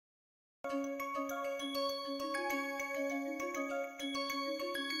In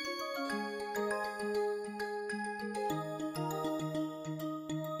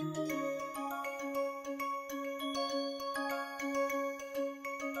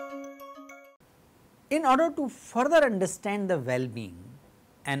order to further understand the well-being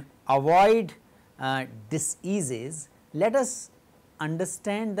and avoid diseases, let us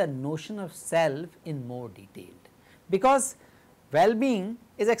understand the notion of self in more detail, because well-being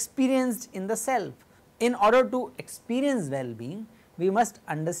is experienced in the self. In order to experience well-being, we must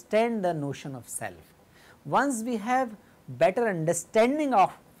understand the notion of self. Once we have better understanding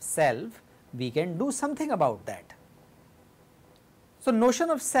of self, we can do something about that. So, notion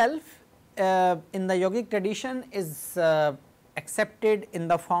of self in the yogic tradition is accepted in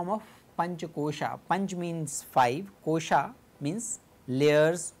the form of Panch Kosha. Panch means 5, Kosha means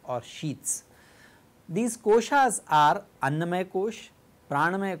layers or sheaths. These koshas are Annamaya Kosh,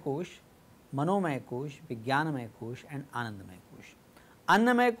 Pranamaya Kosh, Manomaya Kosh, Vijnanamaya Kosh and Anandamaya Kosh.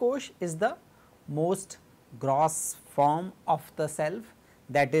 Annamaya Kosh is the most gross form of the self,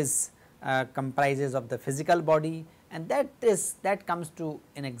 that is comprises of the physical body, and that comes to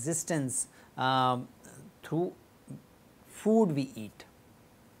in existence through food we eat.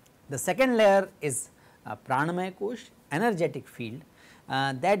 The second layer is Pranamaya Kosh, energetic field,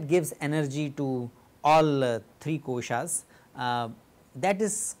 that gives energy to all 3 koshas, that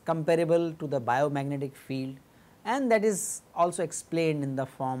is comparable to the biomagnetic field, and that is also explained in the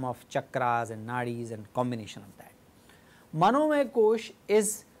form of chakras and nadis and combination of that. Manomaya Kosh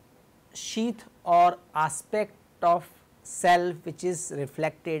is sheath or aspect of self which is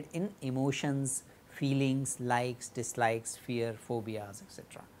reflected in emotions, feelings, likes, dislikes, fear, phobias,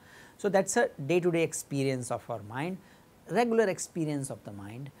 etc. So, that is a day to day experience of our mind, regular experience of the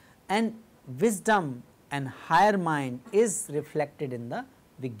mind, and wisdom and higher mind is reflected in the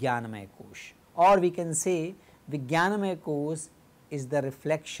Vijnanamaya Kosh, or we can say Vijnanamaya Kosh is the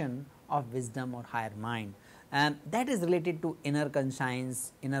reflection of wisdom or higher mind, and that is related to inner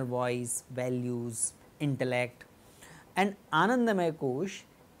conscience, inner voice, values, intellect. And Anandamaya Kosh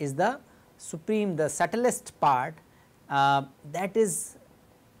is the supreme, the subtlest part that is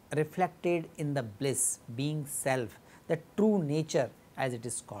reflected in the bliss, being self, the true nature as it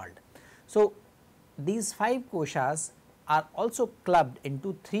is called. So, these 5 koshas are also clubbed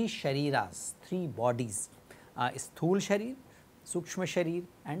into 3 shariras, 3 bodies, Sthul Sharir, Sukshma Sharir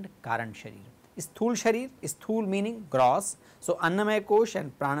and Karan Sharir. Sthul Sharir, Sthul meaning gross. So, Annamaya Kosh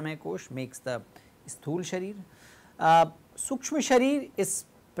and Pranamaya Kosh makes the Sthul Sharir. Sukshma Sharir is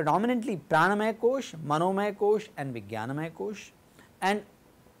predominantly Pranamaya Kosh, Manomaya Kosh and Vijnanamaya Kosh, and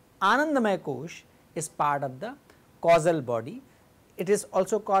Anandamaya Kosh is part of the causal body. It is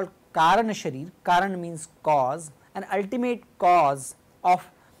also called Karana Sharir. Karan means cause, and ultimate cause of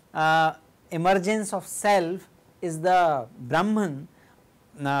emergence of self is the Brahman,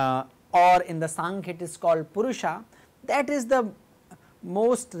 or in the Sankhya it is called Purusha. That is the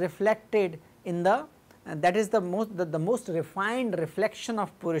most reflected in the that is the most refined reflection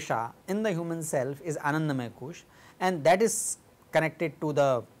of Purusha in the human self is Anandamaya Kosh, and that is connected to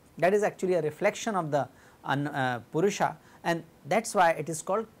the, that is actually a reflection of the Purusha, and that is why it is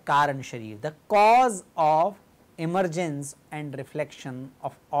called Karan Sharir, the cause of emergence and reflection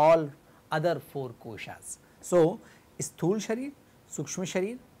of all other 4 koshas. So, Sthul Sharir, Sukshma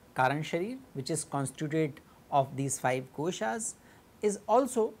Sharir, Karan Sharir, which is constituted of these 5 koshas, is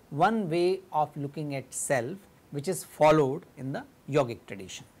also one way of looking at self which is followed in the yogic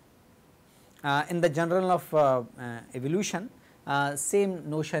tradition. In the Journal of Evolution, same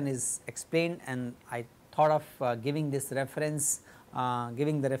notion is explained, and I thought of giving this reference,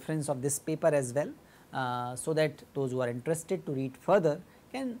 giving the reference of this paper as well, so that those who are interested to read further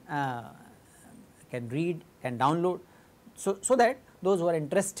can read, can download, so that those who are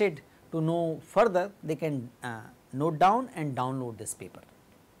interested to know further, they can note down and download this paper.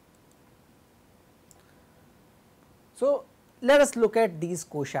 So, let us look at these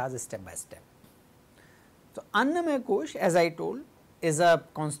koshas step by step. So, Annamaya Kosh, as I told, is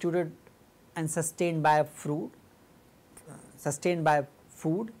constituted and sustained by food,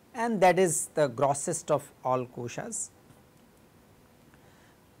 and that is the grossest of all koshas.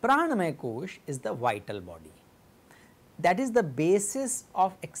 Pranamaya Kosh is the vital body. That is the basis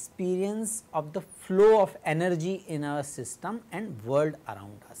of experience of the flow of energy in our system and world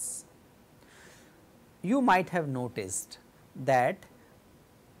around us. You might have noticed that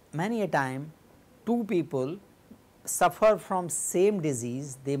many a time 2 people suffer from same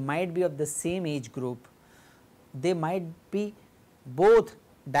disease, they might be of the same age group, they might be both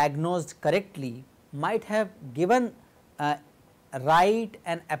diagnosed correctly, might have given right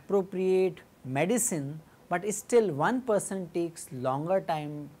and appropriate medicine, but still one person takes longer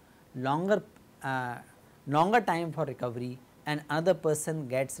time for recovery and another person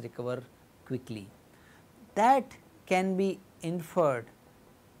gets recover quickly. That can be inferred,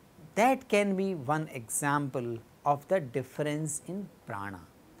 that can be one example of the difference in prana,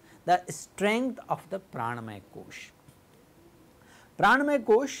 the strength of the pranamaya kosh. Pranamaya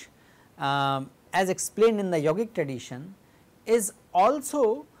kosh, as explained in the yogic tradition, is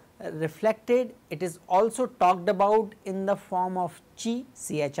also reflected, it is also talked about in the form of chi,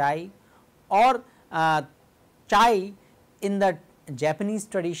 chi, or chai in the Japanese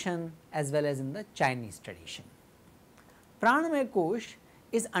tradition as well as in the Chinese tradition. Pranamaya kosh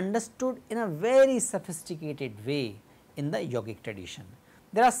is understood in a very sophisticated way in the yogic tradition.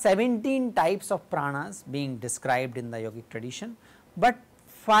 There are 17 types of pranas being described in the yogic tradition, but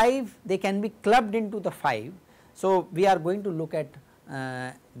 5 they can be clubbed into the 5. So, we are going to look at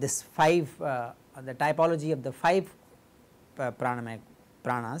this 5 the typology of the 5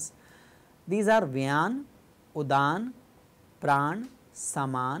 pranas. These are Vyan, Udan, Pran,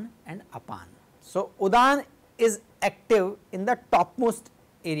 Saman and Apan. So, Udan is active in the topmost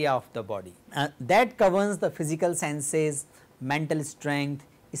area of the body that governs the physical senses, mental strength,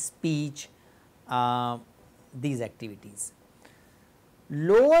 speech, these activities.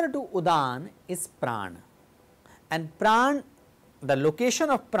 Lower to Udan is Pran, and Pran, the location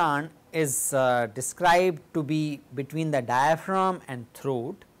of Pran is described to be between the diaphragm and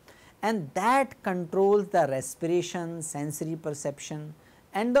throat, and that controls the respiration, sensory perception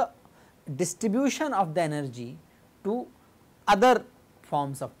and the distribution of the energy to other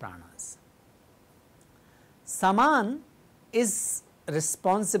forms of pranas. Saman is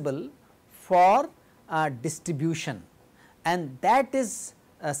responsible for distribution, and that is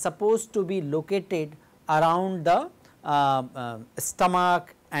supposed to be located around the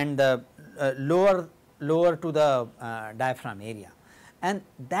stomach and the lower to the diaphragm area, and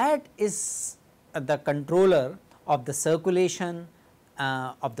that is the controller of the circulation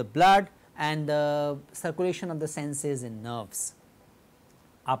of the blood and the circulation of the senses and nerves.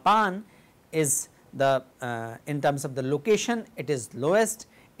 Apan is the in terms of the location, it is lowest,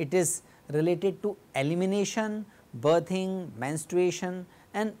 it is related to elimination, birthing, menstruation,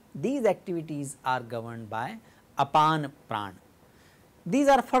 and these activities are governed by Apan Pran. These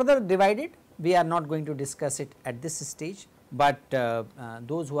are further divided, we are not going to discuss it at this stage, but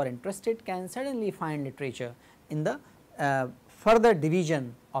those who are interested can certainly find literature in the further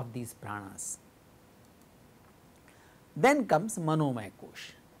division of these pranas. Then comes Manomaya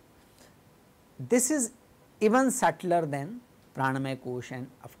kosh. This is even subtler than Pranamaya kosh and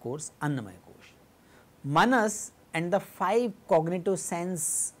of course Annamaya kosh. Manas and the 5 cognitive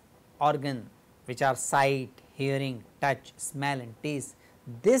sense organ, which are sight, hearing, touch, smell and taste,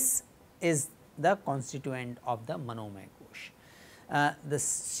 this is the constituent of the Manomaya kosh. The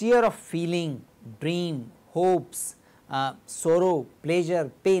sphere of feeling, dream, hopes, sorrow, pleasure,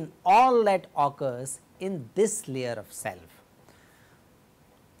 pain, all that occurs in this layer of self.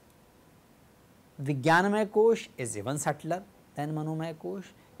 Vijnanamaya kosh is even subtler than Manomaya kosh.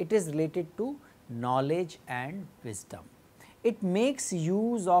 It is related to knowledge and wisdom. It makes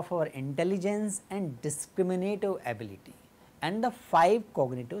use of our intelligence and discriminative ability and the 5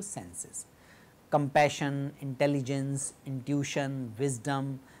 cognitive senses: compassion, intelligence, intuition,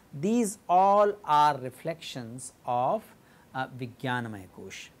 wisdom. These all are reflections of Vijnanamaya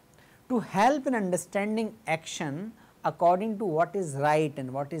kosh. To help in understanding action according to what is right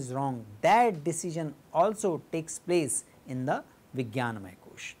and what is wrong, that decision also takes place in the Vijnanamaya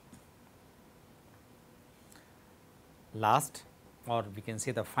kosh. Last, or we can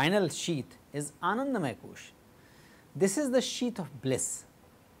say the final sheath, is Anandamaya kosh. This is the sheath of bliss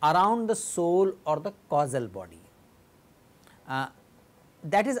around the soul or the causal body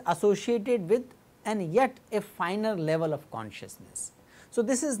that is associated with and yet a finer level of consciousness. So,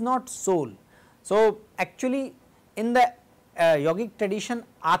 this is not soul. So, actually in the yogic tradition,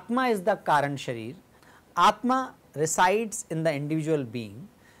 Atma is the Karan Sharir, Atma resides in the individual being,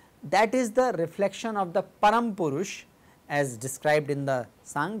 that is the reflection of the Param Purush as described in the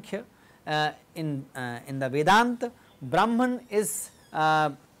Sankhya. In the Vedanta, Brahman is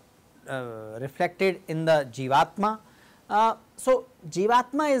reflected in the Jivatma. So,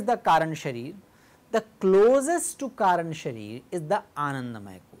 Jivatma is the Karan Sharir, the closest to Karan Sharir is the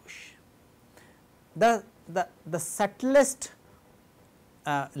Anandamaya kosh. The subtlest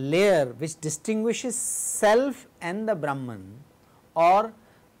layer which distinguishes self and the Brahman or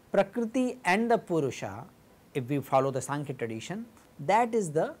Prakriti and the Purusha, if we follow the Sankhya tradition, that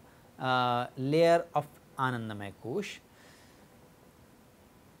is the layer of Anandamaya kosh.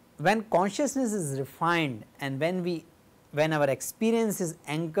 when consciousness is refined and when our experience is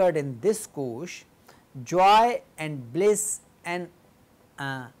anchored in this kosh, joy and bliss and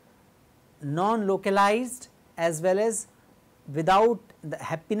non-localized as well as without the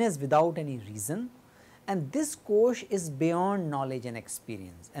happiness without any reason, and this kosh is beyond knowledge and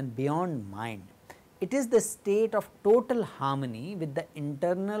experience and beyond mind. It is the state of total harmony with the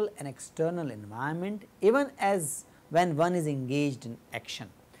internal and external environment, even as when one is engaged in action.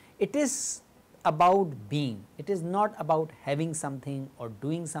 It is about being, it is not about having something or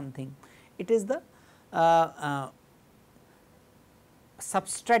doing something, it is the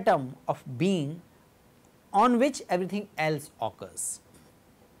substratum of being on which everything else occurs.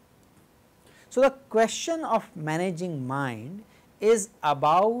 So, the question of managing mind is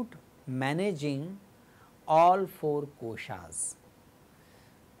about managing all four koshas,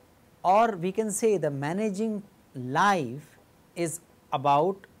 or we can say the managing life is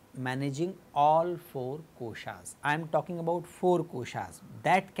about managing all four koshas. I am talking about four koshas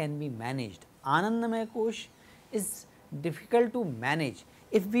that can be managed. Anandamaya kosh is difficult to manage.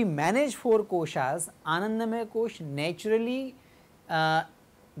 If we manage four koshas, Anandamaya kosh naturally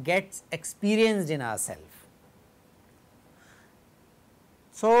gets experienced in ourselves.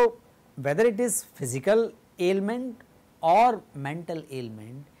 So, whether it is physical ailment or mental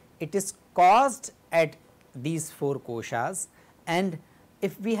ailment, it is caused at these four koshas, and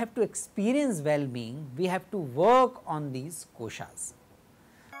if we have to experience well-being, we have to work on these koshas.